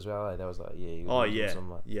saying to you as well. They was like,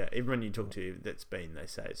 yeah. Everyone you talk to they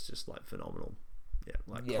say it's just like phenomenal.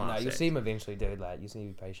 Yeah, you'll see him eventually, dude. Like you just need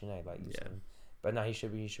to be patient, see him. But no, he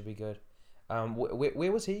should be good.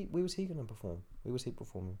 Where was he going to perform? Where was he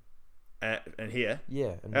performing? And here?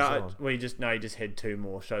 Yeah. He just had 2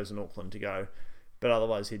 more shows in Auckland to go, but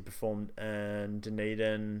otherwise he'd performed in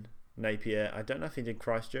Dunedin, Napier. I don't know if he did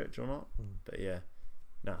Christchurch or not, but yeah,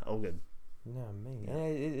 all good. No, me.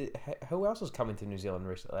 Yeah. Who else is coming to New Zealand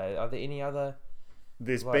recently? Are there any other?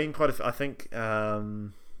 There's been quite a few. I think.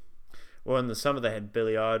 Well, in the summer they had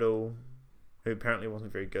Billy Idol, who apparently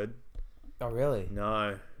wasn't very good. Oh, really?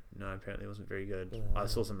 No, apparently it wasn't very good. I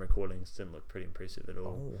saw some recordings; didn't look pretty impressive at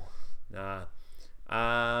all. Oh.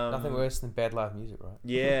 Nah. Nothing worse than bad live music, right?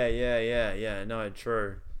 Yeah. No,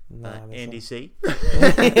 true. Andy C.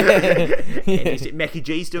 Mackie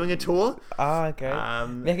G's doing a tour. Ah, okay.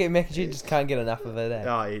 Mackie G just can't get enough of it.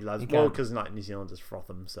 Oh, he loves it. Well, because New Zealanders froth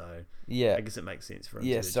him, so yeah, I guess it makes sense for him.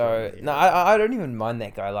 Yeah, I don't even mind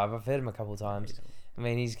that guy live. I've heard him a couple of times. I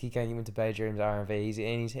mean, he went to Bay Dreams R&V.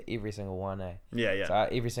 He's every single one, eh? Yeah. So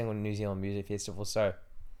every single New Zealand music festival. So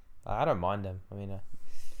I don't mind him. I mean,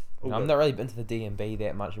 I'm not really into the D&B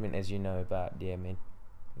that much. I mean, as you know, but yeah, man,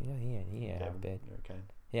 half bad. Okay.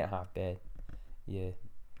 Yeah, half bad. Yeah,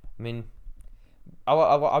 I mean,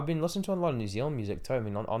 I've been listening to a lot of New Zealand music too. I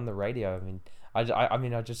mean, on the radio. I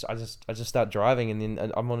mean, I just start driving and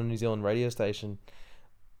then I'm on a New Zealand radio station.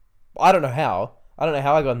 I don't know how. I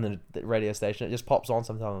got on the radio station. It just pops on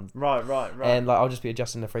sometimes. Right. And like I'll just be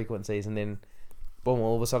adjusting the frequencies, and then boom,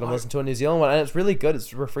 all of a sudden I'm listening to a New Zealand one, and it's really good.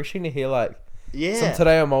 It's refreshing to hear some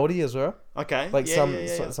Today on Māori as well. Okay.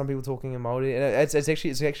 Some people talking in Māori, and it's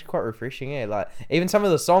actually quite refreshing. Yeah. Like even some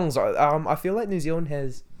of the songs. I feel like New Zealand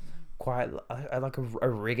has quite a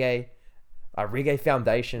reggae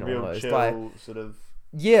foundation. Real almost chill, like sort of.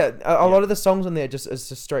 Yeah, a lot of the songs on there it's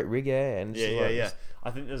just straight reggae, and I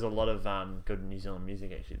think there's a lot of good New Zealand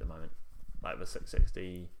music actually at the moment, like the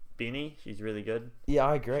 660 Benny. She's really good. Yeah,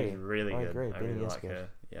 I agree. She's really good. I really like her.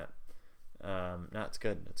 Yeah. No, it's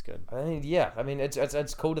good. It's good. I mean,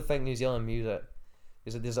 it's cool to think New Zealand music.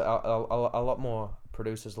 There's a lot more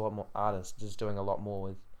producers, a lot more artists, just doing a lot more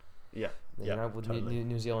with. With totally.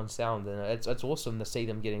 New Zealand sound, and it's awesome to see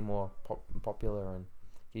them getting more popular and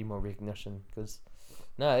getting more recognition. Because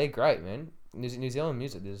they're great, man. New Zealand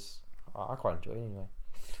music I quite enjoy it anyway.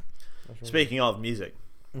 Speaking of music,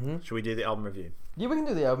 should we do the album review? Yeah, we can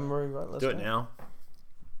do the album review. Right? Let's do it now.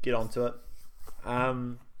 Get onto it.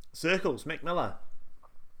 Circles, Mac Miller,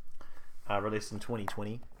 released in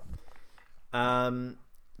 2020.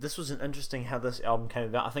 This was an interesting how this album came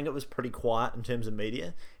about. I think it was pretty quiet in terms of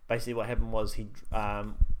media. Basically, what happened was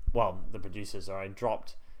the producers,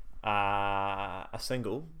 dropped a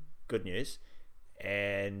single, Good News,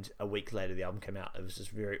 and a week later the album came out. It was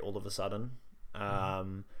just very all of a sudden.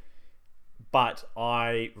 But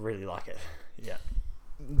I really like it. Yeah.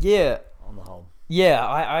 On the whole. Yeah,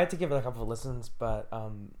 I had to give it a couple of listens, but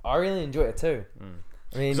I really enjoy it too. I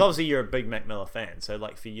mean, because obviously you're a big Mac Miller fan, so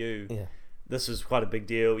like for you, this was quite a big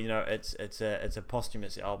deal. It's a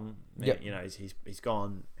posthumous album. Yep. He's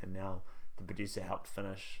gone, and now the producer helped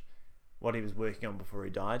finish what he was working on before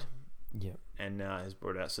he died. Yeah, and now has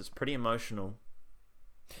brought it out, so it's pretty emotional.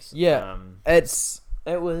 Yeah,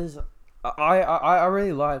 it was. I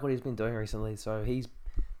really like what he's been doing recently. So he's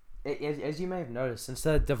as you may have noticed, since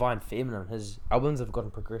the Divine Feminine, his albums have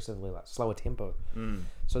gotten progressively like slower tempo.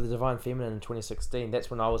 So the Divine Feminine in 2016,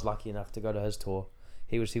 that's when I was lucky enough to go to his tour.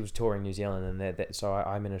 He was touring New Zealand, and so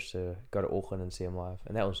I managed to go to Auckland and see him live,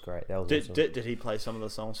 and that was great. That was awesome. Did he play some of the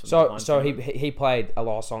songs from the Divine Feminine? he played a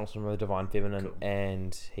lot of songs from the Divine Feminine, Cool.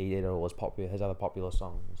 and he did all his other popular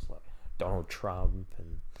songs like Donald Trump,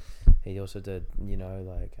 and he also did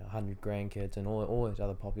like 100 Grandkids and all his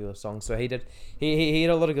other popular songs. So he had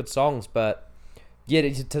a lot of good songs, but yeah,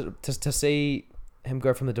 to see him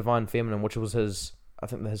go from the Divine Feminine, which was his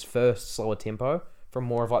first slower tempo, from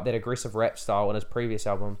more of like that aggressive rap style in his previous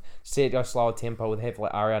album, see it go slower tempo with have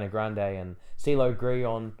like Ariana Grande and CeeLo Green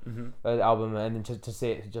on the album, and then to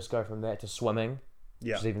see it just go from that to Swimming,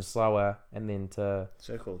 which is even slower, and then to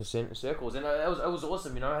Circles, and it was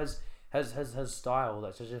awesome. His style,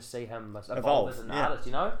 like, to just see him evolve as an artist,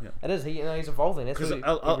 it is. He's evolving. That's because really,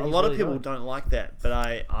 a lot really of people doing. don't like that, but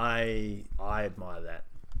I admire that.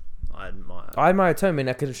 I admire it too. I mean,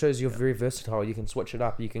 because it shows you're very versatile. You can switch it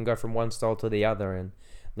up. You can go from one style to the other, and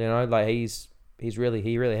like he really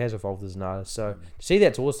has evolved as an artist. So see,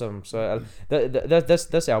 that's awesome. So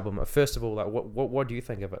this album, first of all, like what do you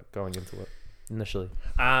think of it going into it initially?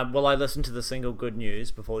 Well, I listened to the single "Good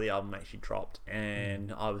News" before the album actually dropped,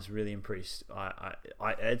 and I was really impressed.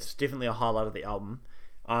 It's definitely a highlight of the album.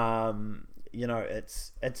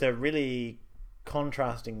 It's a really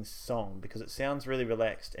contrasting song because it sounds really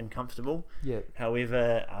relaxed and comfortable. Yeah.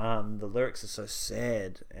 However, the lyrics are so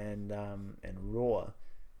sad and raw,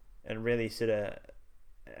 and really sort of.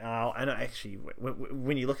 And actually,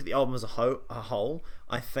 when you look at the album as a whole,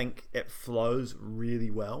 I think it flows really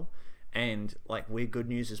well, and like where "Good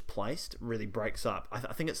News" is placed really breaks up. I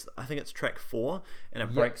think it's track 4, and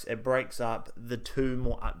it breaks up the 2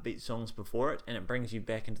 more upbeat songs before it, and it brings you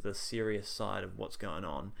back into the serious side of what's going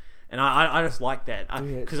on. And I just like that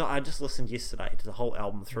because I just listened yesterday to the whole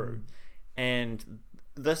album through, and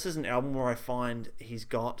this is an album where I find he's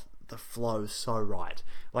got the flow so right.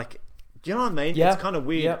 Like, do you know what I mean? Yeah. It's kind of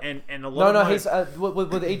weird, Yeah. and a lot of he's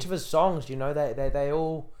with each of his songs, they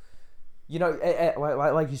all,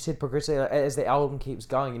 like you said, progressively as the album keeps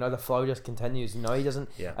going, the flow just continues. He doesn't.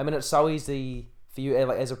 Yeah. I mean, it's so easy for you,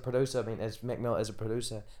 like as a producer. I mean, as Mac Miller as a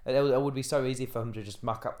producer, it would be so easy for him to just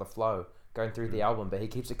muck up the flow going through the album, but he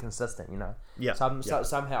keeps it consistent, Yeah.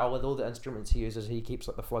 Somehow with all the instruments he uses, he keeps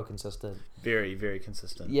like the flow consistent. Very, very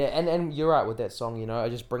consistent. Yeah, and you're right with that song. It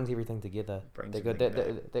just brings everything together.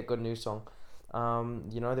 That Good News song. There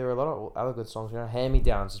are a lot of other good songs. Hand Me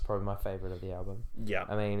Downs is probably my favorite of the album. Yeah.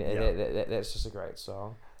 I mean, that's just a great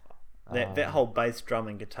song. That whole bass drum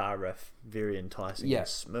and guitar riff, very enticing and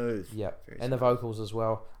smooth. Yeah, and smooth. The vocals as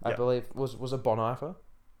well. I believe was it Bon Iver?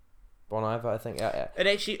 Bon Iver, I think. It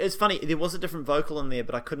actually, it's funny, there was a different vocal in there,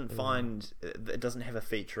 but I couldn't find, it doesn't have a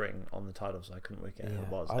featuring on the title, so I couldn't work out who it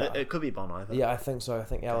was. It could be Bon Iver. Yeah, I think so. I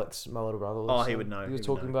think Alex, my little brother, he would know. He was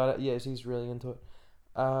talking about it. Yes, he's really into it.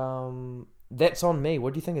 That's On Me.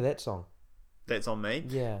 What do you think of that song? That's On Me?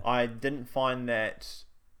 Yeah. I didn't find that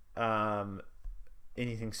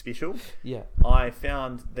anything special. Yeah. I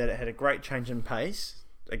found that it had a great change in pace,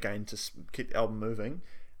 again, to keep the album moving.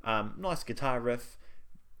 Nice guitar riff.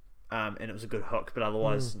 And it was a good hook, but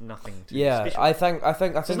otherwise nothing too special. I think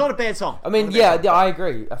it's not a bad song. I mean, I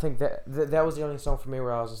agree. I think that was the only song for me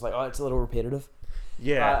where I was just like, it's a little repetitive.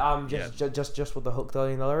 Yeah. Just with the hook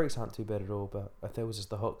though, the lyrics aren't too bad at all. But I think it was just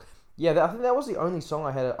the hook. Yeah, I think that was the only song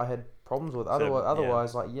I had problems with.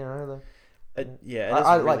 Otherwise, like I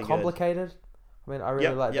like really Complicated. Good. I mean, I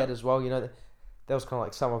really like that as well. That was kind of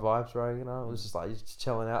like summer vibes, right? It was just like just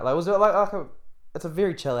chilling out. Like, was it like a? It's a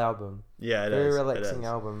very chill album. Yeah, very relaxing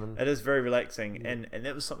album. And it is very relaxing, and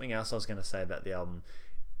that was something else I was going to say about the album,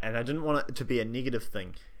 and I didn't want it to be a negative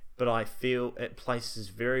thing, but I feel it places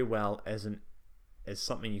very well as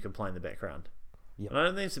something you can play in the background. Yep. And I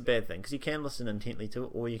don't think it's a bad thing because you can listen intently to it,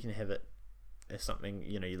 or you can have it as something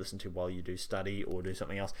you listen to while you do study or do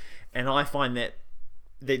something else. And I find that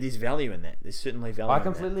there's value in that. There's certainly value. I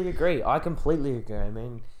completely agree. I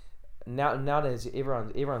mean, nowadays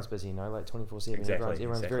everyone's busy, like 24/7. Exactly.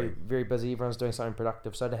 Everyone's very, very busy. Everyone's doing something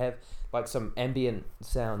productive. So to have like some ambient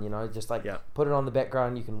sound, just like put it on the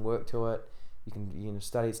background, you can work to it. You can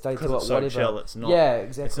study to it. It's so whatever. Chill. It's not. Yeah,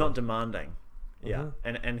 exactly. It's not demanding. Yeah,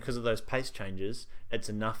 and because of those pace changes, it's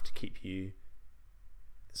enough to keep you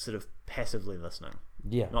sort of passively listening.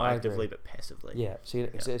 Yeah, not actively, but passively. Yeah,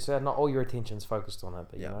 so not all your attention's focused on it,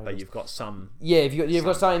 but but you've got some. Yeah, you've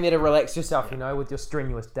got something there to relax yourself, with your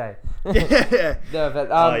strenuous day. Yeah. No,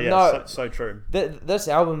 but so true. This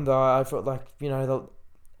album though, I felt like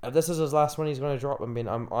if this is his last one he's going to drop. I mean,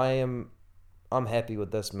 I'm happy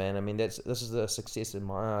with this, man. I mean, this is a success in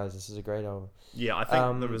my eyes. This is a great album. Yeah, I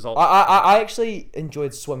think the result. I actually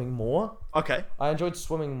enjoyed Swimming more. Okay. I enjoyed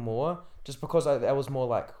Swimming more just because I was more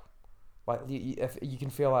like if you can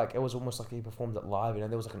feel like it was almost like he performed it live. You know,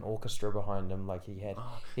 there was like an orchestra behind him. Like he had a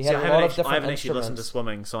lot of different instruments. I haven't actually listened to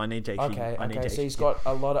Swimming, so I need to actually. Okay. So he's got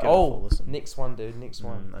a lot of. Next one, dude. Next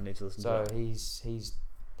one. I need to listen. So he's.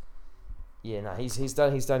 Yeah, no, he's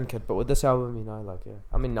done good, but with this album, you know, like,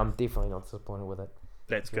 I mean, I'm definitely not disappointed with it.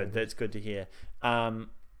 That's good. That's good to hear.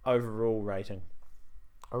 Overall rating.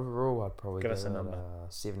 Overall, I'd probably give us a number.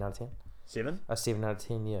 7 out of 10. 7? A 7 out of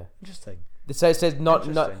 10, yeah. Interesting. So it says not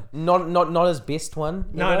his best one.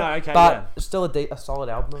 No, okay, but still a solid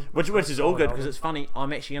album. Which is all good because it's funny.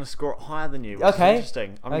 I'm actually going to score it higher than you. Okay.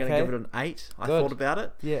 Interesting. I'm going to give it an 8. I thought about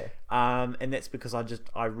it. Yeah. And that's because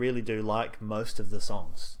I really do like most of the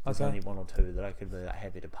songs. There's only one or two that I could be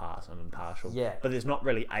happy to pass. I'm impartial. Yeah. But there's not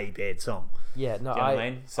really a bad song. Yeah. No, I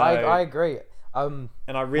mean? So, I agree. And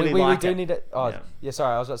I really we like do it. need it. Oh, yeah.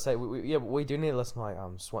 Sorry, I was about to say we do need to listen to like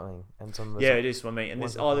Swimming and some. Of It is Swimming, and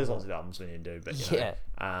there's lots of albums we need to do, but you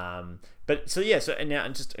know, but so and now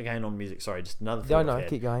and just again on music. Sorry, just another thing. No,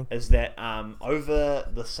 keep going. Is that over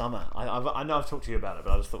the summer? I know I've talked to you about it,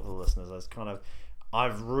 but I just thought for the listeners,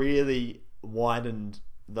 I've really widened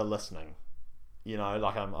the listening. You know,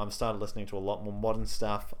 like I'm started listening to a lot more modern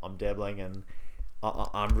stuff. I'm dabbling in.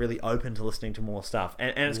 I'm really open to listening to more stuff,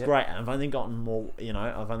 and it's great. I've only gotten more,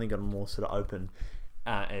 sort of open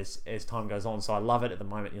as time goes on. So I love it at the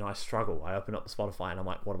moment. You know, I struggle. I open up Spotify and I'm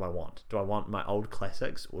like, what do I want? Do I want my old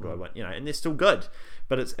classics, or do I want, and they're still good,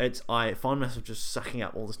 but I find myself just sucking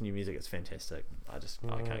up all this new music. It's fantastic. I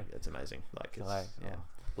can't. It's amazing.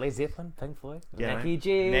 Led Zeppelin, Pink Floyd, Mackie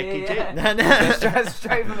G. No.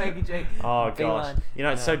 Straight for Mackie G. Oh gosh,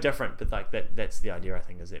 it's so different, but like that's the idea. I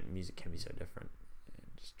think is that music can be so different.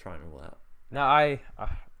 Just trying it all out. No, I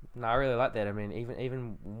really like that. I mean,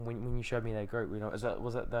 even when you showed me that group, was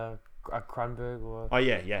it the Kranberg or? Oh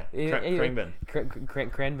yeah. Krangbin.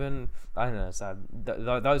 Krangbin. I don't know. So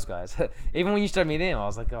those guys. Even when you showed me them, I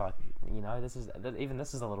was like, oh, this is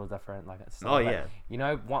a little different. Like it's.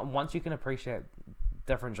 Once you can appreciate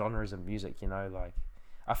different genres of music, like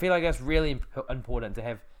I feel like that's really important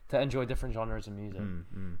to enjoy different genres of music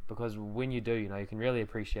because when you do, you can really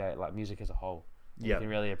appreciate like music as a whole. You can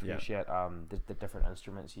really appreciate the different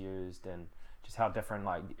instruments used and just how different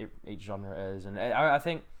like each genre is, and I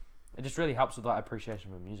think it just really helps with like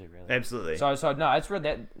appreciation of music, really. Absolutely. So no, that's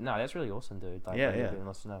really awesome, dude. Like, being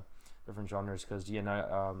listening to different genres because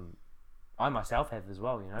I myself have as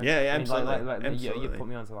well, absolutely. You put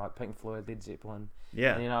me onto like Pink Floyd, Led Zeppelin.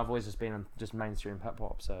 Yeah. And I've always just been just mainstream hip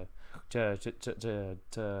hop, so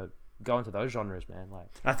to go into those genres, man. Like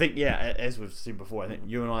I think, as we've said before, I think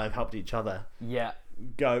you and I have helped each other. Yeah.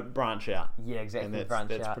 Go branch out. Yeah, exactly. And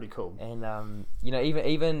that's pretty cool. And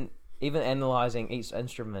even analyzing each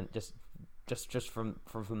instrument, just from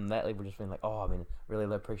that level, just being like, oh, I mean, really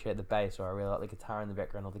appreciate the bass, or I really like the guitar in the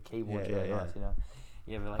background, or the keyboard's really nice,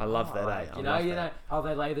 Yeah, but like, I love that, like, how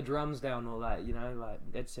they lay the drums down, all that, like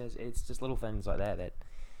it's just little things like that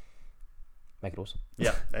make it awesome.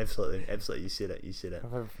 Yeah, absolutely.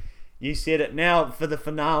 You said it. Now for the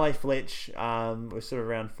finale, Fletch. We're sort of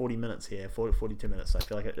around 40 minutes here, 42 minutes. So I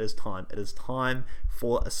feel like it is time. It is time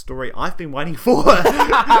for a story I've been waiting for.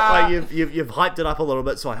 Like you've hyped it up a little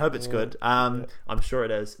bit, so I hope it's good. I'm sure it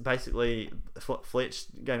is. Basically, Fletch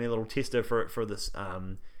gave me a little tester for this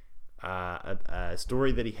a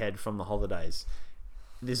story that he had from the holidays.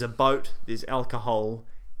 There's a boat. There's alcohol.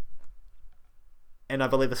 And I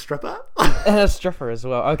believe a stripper. And a stripper as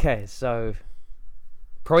well. Okay, so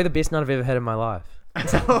probably the best night I've ever had in my life.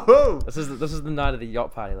 This is the night of the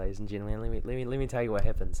yacht party, ladies and gentlemen. Let me tell you what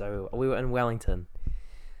happened. So we were in Wellington.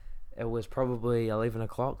 It was probably 11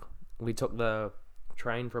 o'clock. We took the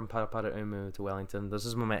train from Parapara to Wellington. This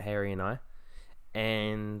is my mate Harry and I.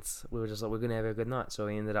 And we were just like, we're going to have a good night. So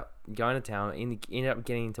we ended up going to town. Ended up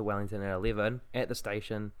getting to Wellington at 11 at the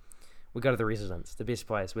station. We go to the residence, the best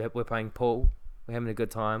place. We're playing pool. We're having a good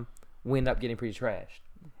time. We ended up getting pretty trashed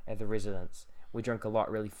at the residence. We drank a lot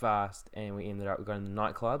really fast, and we ended up going to the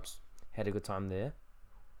nightclubs. Had a good time there.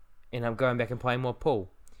 And I'm going back and playing more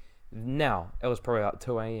pool. Now, it was probably like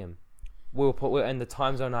 2 a.m. We were in the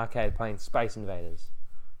Time Zone arcade playing Space Invaders.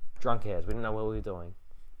 Drunk as. We didn't know what we were doing.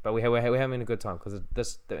 But we're having a good time because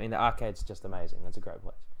the arcade's just amazing. It's a great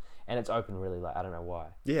place. And it's open really late. I don't know why.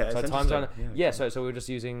 Yeah, so Time Zone. Yeah, so we were just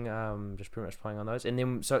using just pretty much playing on those, and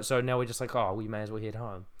then so now we're just like, oh, we may as well head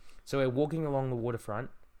home. So we're walking along the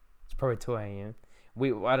waterfront. It's probably 2 a.m.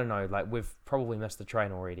 I don't know, like we've probably missed the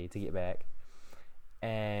train already to get back,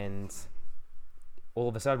 and all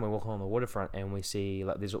of a sudden we're walking on the waterfront and we see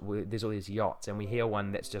like there's all these yachts, and we hear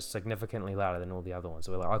one that's just significantly louder than all the other ones.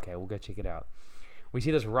 So we're like, okay, we'll go check it out. We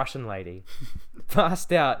see this Russian lady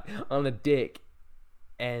passed out on the deck,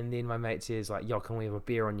 and then my mate says like, yo, can we have a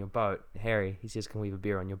beer on your boat? Harry, he says, can we have a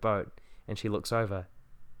beer on your boat? And she looks over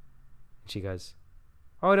and she goes,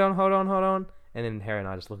 hold on. And then Harry and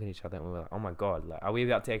I just look at each other and we were like, oh my god, like, are we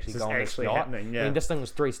about to actually go on this yacht? Happening, yeah. I mean, this thing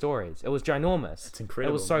was 3 stories. It was ginormous. It's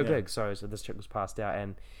incredible. It was so big. So this chick was passed out,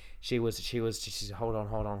 and she said, hold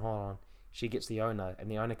on. She gets the owner, and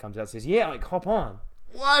the owner comes out and says, yeah, like, hop on.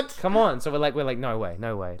 What? Come on. So we're like, no way.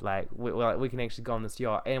 Like, we're like, we can actually go on this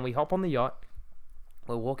yacht. And we hop on the yacht.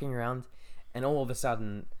 We're walking around, and all of a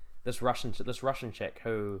sudden, this Russian chick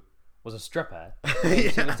who was a stripper,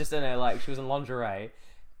 she was just in she was in lingerie.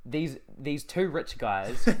 These 2 rich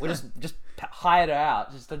guys were just hired her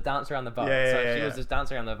out just to dance around the boat. She was just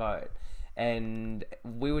dancing around the boat, and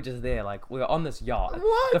we were just there, like, we were on this yacht.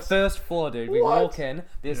 What? The first floor, dude. We walk in,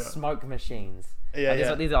 there's smoke machines.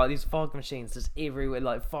 These fog machines just everywhere,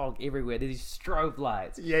 like fog everywhere. There's these strobe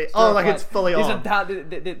lights. Yeah. It's fully on.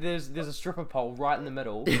 There's a stripper pole right in the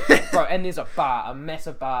middle, bro. And there's a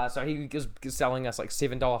massive bar. So he was selling us like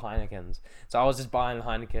 $7 Heinekens. So I was just buying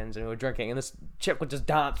Heinekens and we were drinking, and this chick would just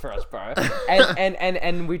dance for us, bro.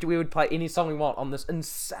 and we would play any song we want on this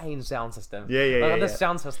insane sound system. This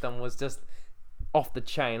sound system was just off the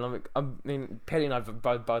chain. I mean, Patty and I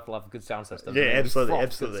both love good sound systems. Yeah, absolutely.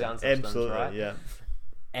 Good sound systems, right? Yeah.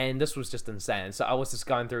 And this was just insane. So I was just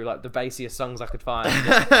going through like the bassiest songs I could find,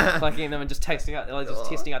 just clicking them and just testing out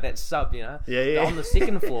that sub, you know. Yeah. On the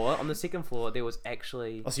second floor, there was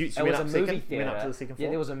actually it was a movie theater. Went up to the second floor? Yeah,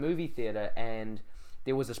 there was a movie theater, and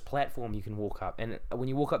there was this platform you can walk up, and when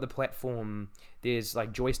you walk up the platform, there's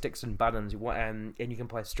like joysticks and buttons, and you can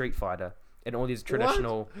play Street Fighter. And all these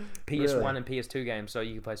traditional PS1 and PS2 games, so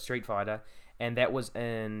you can play Street Fighter, and that was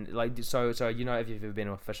in like so you know, if you've ever been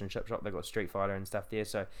to a fish and chip shop, they got Street Fighter and stuff there.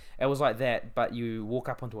 So it was like that, but you walk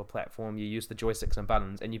up onto a platform, you use the joysticks and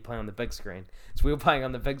buttons, and you play on the big screen. So we were playing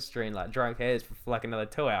on the big screen like drunk as for like another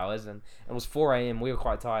 2 hours, and it was 4 a.m. We were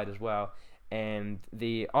quite tired as well. And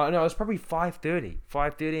it was probably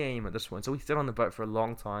 5:30 a.m. at this point. So we stood on the boat for a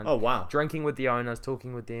long time. Oh wow! Drinking with the owners,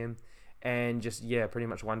 talking with them. And just pretty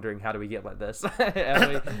much wondering, how do we get like this? how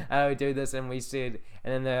do we do this? And we said,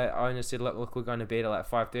 and then the owner said, look, we're going to bed at like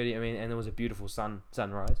 5:30. I mean, and there was a beautiful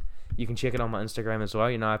sunrise. You can check it on my Instagram as well.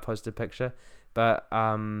 You know, I posted a picture. But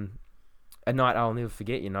a night I'll never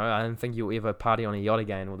forget. You know, I didn't think you'll ever party on a yacht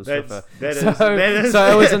again with a stripper.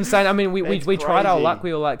 So it was insane. I mean, we tried our luck.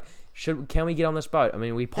 We were like, can we get on this boat? I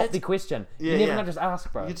mean, we popped the question. You never know, just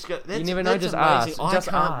ask, bro. You never know, just ask. I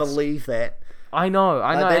can't believe that. I know,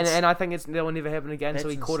 and I think that will never happen again. So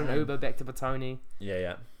we caught an Uber back to Batoni.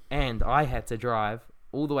 Yeah. And I had to drive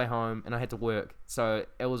all the way home, and I had to work. So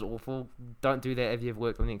it was awful. Don't do that if you've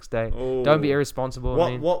worked the next day. Ooh. Don't be irresponsible.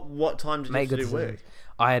 What time did you have to do work?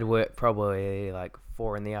 I had work probably like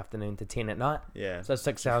 4 in the afternoon to 10 at night. Yeah. So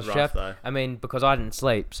 6 hours shift. Though. I mean, because I didn't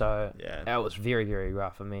sleep, so it was very, very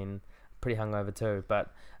rough. I mean, pretty hungover too.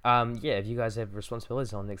 But if you guys have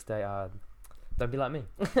responsibilities on the next day, don't be like me.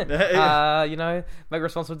 You know, make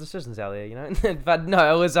responsible decisions out there, you know. But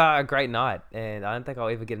no, it was a great night, and I don't think I'll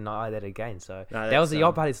ever get a night like that again. So that was the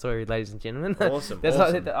yacht party story, ladies and gentlemen. Awesome. That's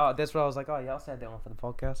what I was like. Oh yeah, I'll say that one for the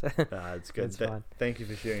podcast. It's good. Thank you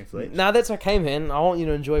for sharing, Fletch. No, that's okay, man. I want you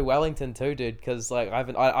to enjoy Wellington too, dude. Because like I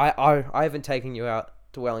haven't taken you out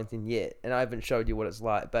to Wellington yet, and I haven't showed you what it's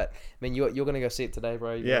like. But I mean, you're gonna go see it today,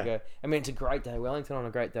 bro. Go. I mean, it's a great day. Wellington on a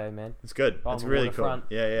great day, man. It's good. It's really cool. Front.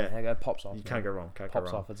 Yeah. Go pops off. You can't go wrong.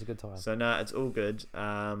 Pops off. It's a good time. So no, it's all good.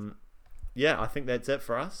 I think that's it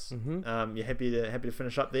for us. Mm-hmm. You're happy to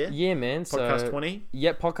finish up there. Yeah, man. Podcast 20.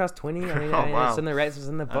 Yeah, podcast 20. I mean, it's in the rates, it's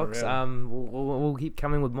in the books. We'll keep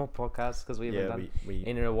coming with more podcasts because we haven't done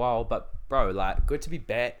in a while. But bro, like, good to be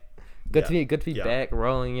back. Good to be back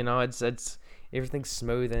rolling. You know, it's everything's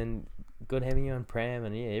smooth and good having you on Pram,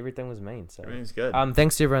 and everything was mean. So everything's good.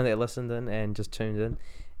 Thanks to everyone that listened in and just tuned in,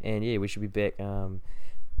 and we should be back. I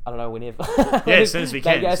don't know whenever. As soon as we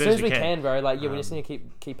can. As soon as we can, bro. Like we just need to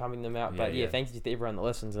keep pumping them out. But thank you to everyone that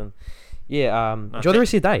listens, and enjoy the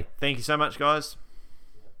rest of your day. Thank you so much, guys.